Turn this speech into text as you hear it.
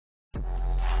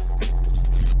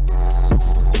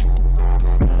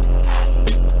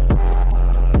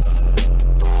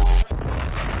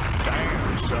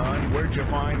Where'd you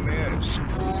find this?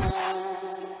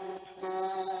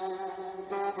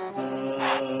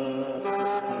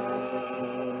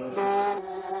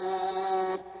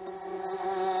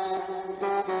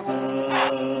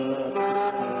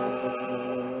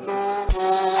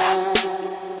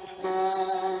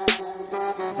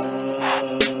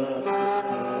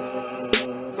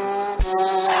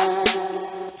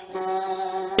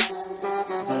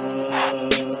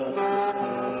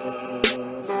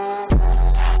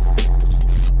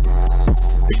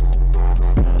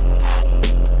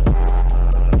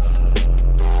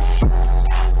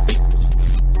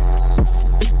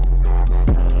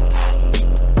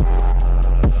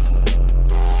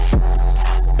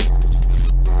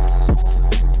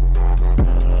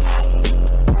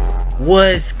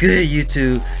 What's good,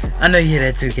 YouTube? I know you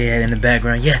hear that 2K in the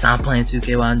background. Yes, I'm playing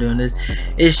 2K while I'm doing this.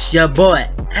 It's your boy,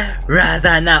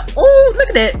 Razana. Oh, look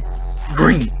at that.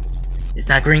 Green. It's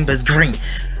not green, but it's green.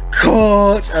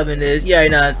 Coach up in this. You already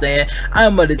know what I'm saying.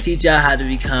 I'm about to teach y'all how to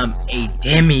become a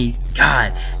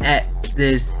demigod at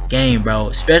this game, bro.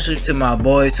 Especially to my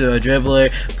boys who are dribbler,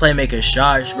 playmaker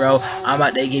shots, bro. I'm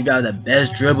about to give y'all the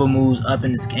best dribble moves up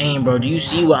in this game, bro. Do you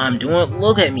see what I'm doing?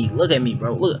 Look at me,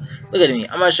 bro. Look at me.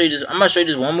 I'm gonna show you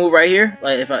this one move right here.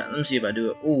 Like, let me see if I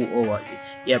do it. Ooh,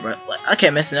 yeah, bro. Like, I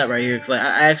kept messing up right here because like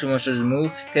I actually want to show this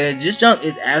move because this junk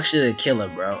is actually a killer,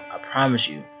 bro. I promise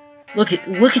you. Look at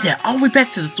that, all the way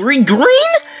back to the 3 green.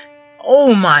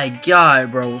 Oh my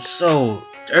god, bro. So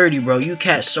dirty, bro. You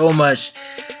catch so much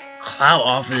clout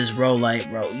off of this, bro. Like,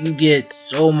 bro, you get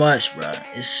so much, bro.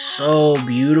 It's so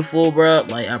beautiful, bro.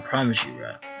 Like, I promise you,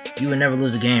 bro, you would never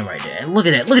lose a game right there. And look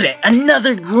at that,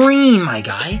 another green, my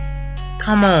guy.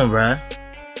 Come on, bro.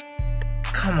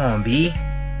 Come on, B.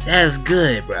 That's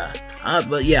good, bro.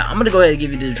 But yeah, I'm gonna go ahead and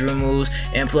give you the drill moves,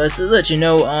 and plus to let you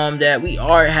know that we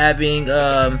are having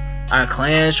our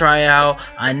clans tryout.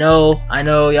 I know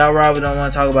y'all probably don't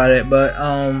want to talk about it, but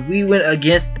we went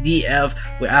against DF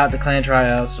without the clan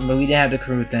tryouts, but we didn't have the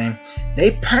crew thing.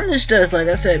 They punished us, like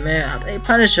I said, man. They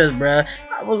punished us, bruh.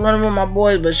 I was running with my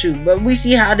boys, but we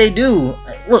see how they do.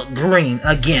 Look, green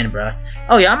again, bruh.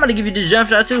 Oh yeah, I'm gonna give you this jump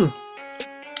shot too.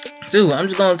 I'm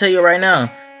just gonna tell you right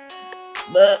now.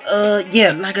 But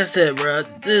yeah, like I said, bro,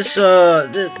 this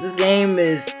game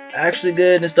is actually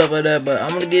good and stuff like that. But I'm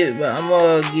gonna give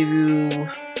you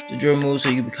the drill move so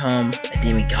you can become a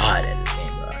demigod at this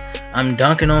game, bro. I'm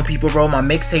dunking on people, bro. My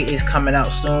mixtape is coming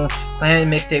out soon. Clan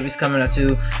mixtape is coming out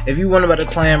too. If you want about the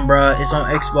clan, bro, it's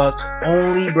on Xbox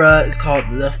only, bro. It's called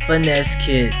the Finesse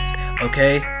Kids.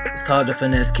 Okay, it's called the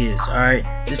Finesse Kids. All right,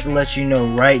 just to let you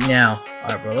know right now. All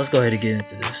right, bro, let's go ahead and get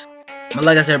into this. But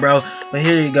like I said, bro, but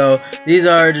here you go. These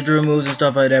are the drill moves and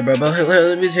stuff like that, bro. But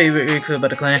let me tell you really quick about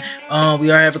the clan. We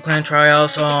are having clan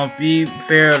tryouts. Be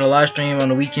fair on the live stream on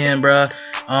the weekend, bro.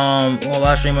 On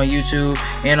live stream on YouTube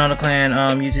and on the clan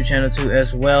YouTube channel too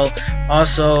as well.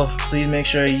 Also, please make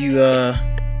sure you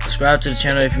subscribe to the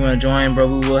channel if you want to join, bro.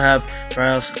 We will have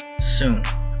tryouts soon.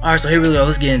 All right, so here we go.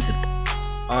 Let's get into it.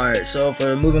 Alright, so for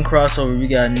the moving crossover, we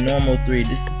got normal 3.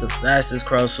 This is the fastest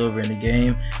crossover in the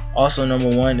game. Also, number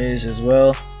 1 is as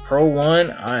well. Pro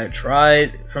 1, I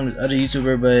tried from this other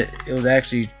YouTuber, but it was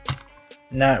actually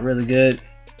not really good.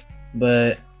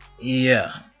 But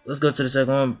yeah, let's go to the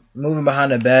second one. Moving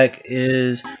behind the back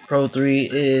is Pro 3.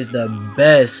 It is the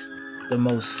best, the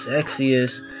most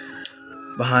sexiest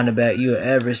behind the back you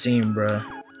have ever seen, bro.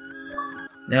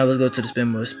 Now let's go to the spin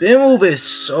move. Spin move is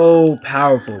so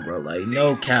powerful, bro. Like,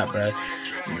 no cap, bro.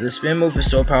 The spin move is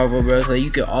so powerful, bro. Like,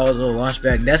 you can also launch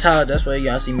back. That's why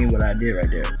y'all see me what I did right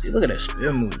there. See, look at that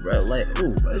spin move, bro. Like,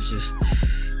 ooh, bro, it's just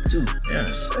too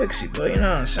damn sexy, bro. You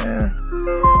know what I'm saying?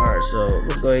 Alright, so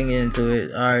let's go ahead and get into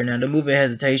it. Alright, now the movement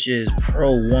hesitation is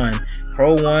Pro 1.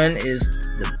 Pro 1 is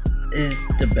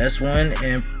the best one,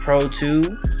 and Pro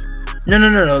 2. No.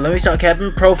 Let me stop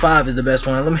capping. Pro 5 is the best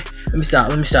one. Let me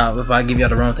stop. If I give y'all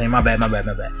the wrong thing, my bad.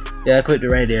 Yeah, I clicked it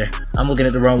right there. I'm looking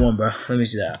at the wrong one, bro. Let me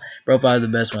see that. Pro 5 is the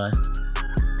best one.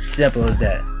 Simple as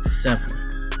that. Simple.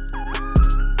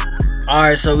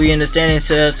 Alright, so we in the standing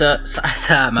size.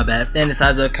 My bad. Standing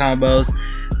size of combos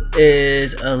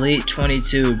is Elite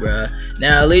 22, bro.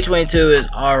 Now Elite 22 is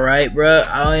alright, bro.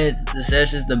 I don't think the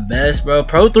session's the best, bro.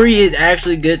 Pro 3 is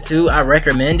actually good too. I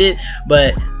recommend it.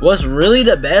 But what's really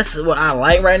the best, what I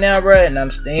like right now, bro, and I'm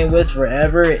staying with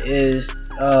forever, is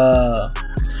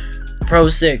Pro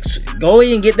 6. Go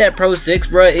ahead and get that Pro 6,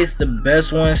 bro. It's the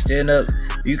best one. Stand up.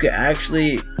 You can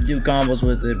actually do combos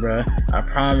with it, bro. I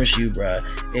promise you, bro.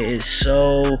 It is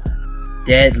so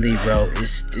deadly, bro.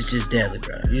 It's just deadly,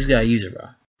 bro. You just gotta use it, bro.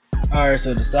 Alright,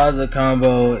 so the size of the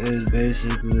combo is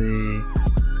basically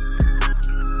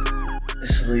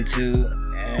it's Elite 2,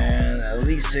 and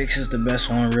Elite 6 is the best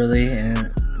one really,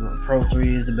 and Pro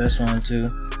 3 is the best one too.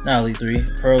 Not Elite 3,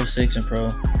 Pro 6 and Pro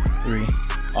 3.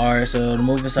 Alright, so the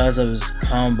movement size up is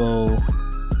combo.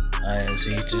 Alright, so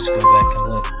you just go back and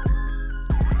look.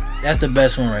 That's the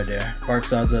best one right there. Park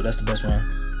size up, that's the best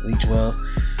one. Elite 12.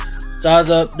 Size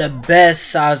up, the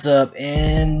best size up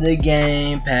in the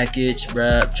game package,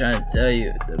 bruh. I'm trying to tell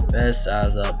you, the best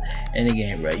size up in the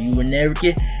game, bruh. You will never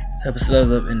get type of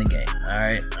size up in the game.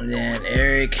 Alright, and then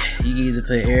Eric, you can either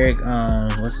play Eric,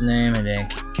 what's his name, and then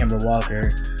Kemba Walker.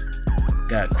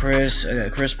 Got Chris, I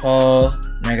got Chris Paul,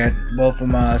 and I got both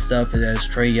of my stuff that's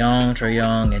Trae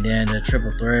Young, and then the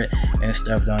triple threat and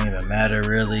stuff don't even matter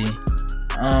really.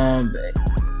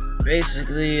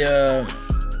 Basically,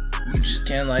 you just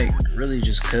can't like really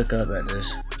just cook up at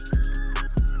this.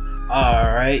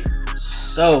 Alright,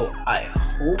 so I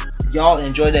hope y'all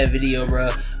enjoyed that video, bro,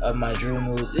 of my drill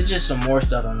moves. It's just some more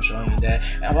stuff I'm showing you that.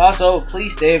 And also,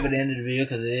 please stay for the end of the video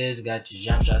because it is got your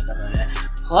jump shot stuff like that.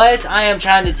 Plus, I am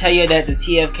trying to tell you that the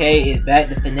TFK is back.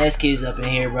 The finesse kids up in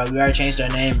here, bro. We already changed our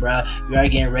name, bro. We are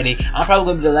getting ready. I'm probably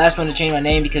gonna be the last one to change my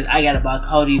name because I gotta buy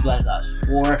Call of Duty Black Ops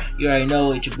 4. You already know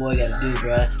what your boy gotta do,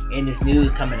 bro. And this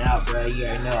news coming out, bro. You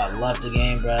already know I love the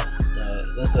game, bro. So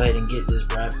let's go ahead and get this,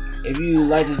 bro. If you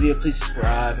like this video, please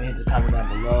subscribe and hit the comment down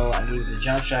below. I give you the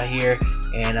jump shot here,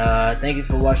 and thank you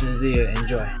for watching this video.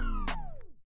 Enjoy.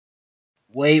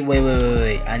 Wait.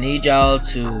 I need y'all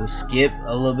to skip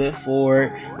a little bit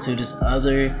forward to this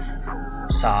other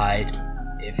side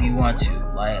if you want to.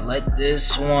 Like,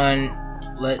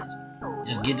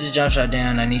 just get this jump shot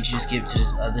down. I need you to skip to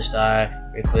this other side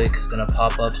real quick. It's gonna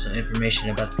pop up some information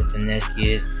about the finesse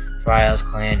kids, Trials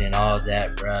Clan, and all of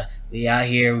that, bruh. We out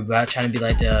here, we about trying to be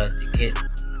like the kid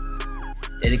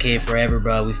dedicated forever,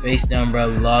 bro. We faced them, bro.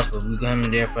 We lost, but we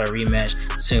coming there for a rematch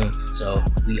soon, so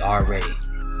we are ready.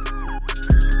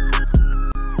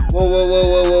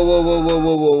 Whoa.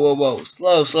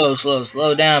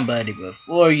 Slow down, buddy.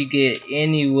 Before you get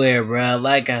anywhere, bro,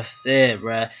 like I said,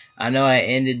 bro, I know I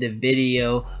ended the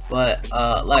video, but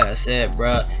like I said,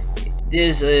 bro,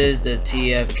 this is the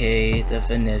TFK, the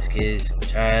finesse kids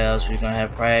tryouts. We're gonna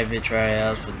have private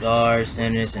tryouts for guards,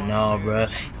 centers, and all, bro.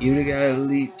 You got an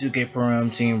elite 2K Pro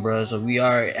team, bro. So we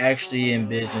are actually in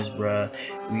business, bro.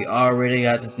 We already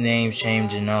got the names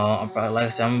changed and all. I'm probably, like I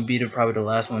said, I'm gonna be probably the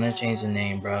last one to change the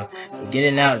name, bro. We're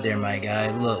getting out there, my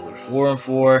guy. Look, we're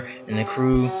 4-4 in the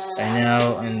crew right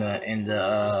now. In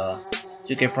the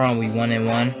 2K Pro, we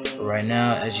 1-1. But right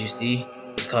now, as you see,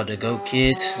 it's called the GOAT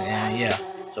Kids, and yeah.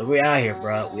 So we're out here,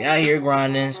 bro. We out here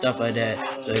grinding, stuff like that.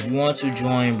 So if you want to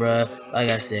join, bro,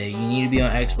 like I said, you need to be on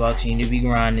Xbox. You need to be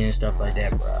grinding and stuff like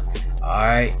that, bro.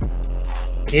 Alright.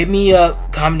 Hit me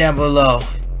up, comment down below,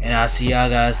 and I'll see y'all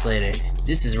guys later.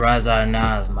 This is Razar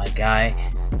Nas, my guy.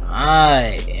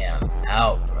 I am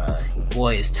out, bro. Your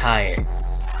boy is tired.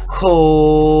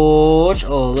 Coach.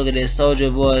 Oh, look at this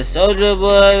Soldier Boy. Soldier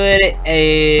Boy with it.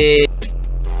 Hey.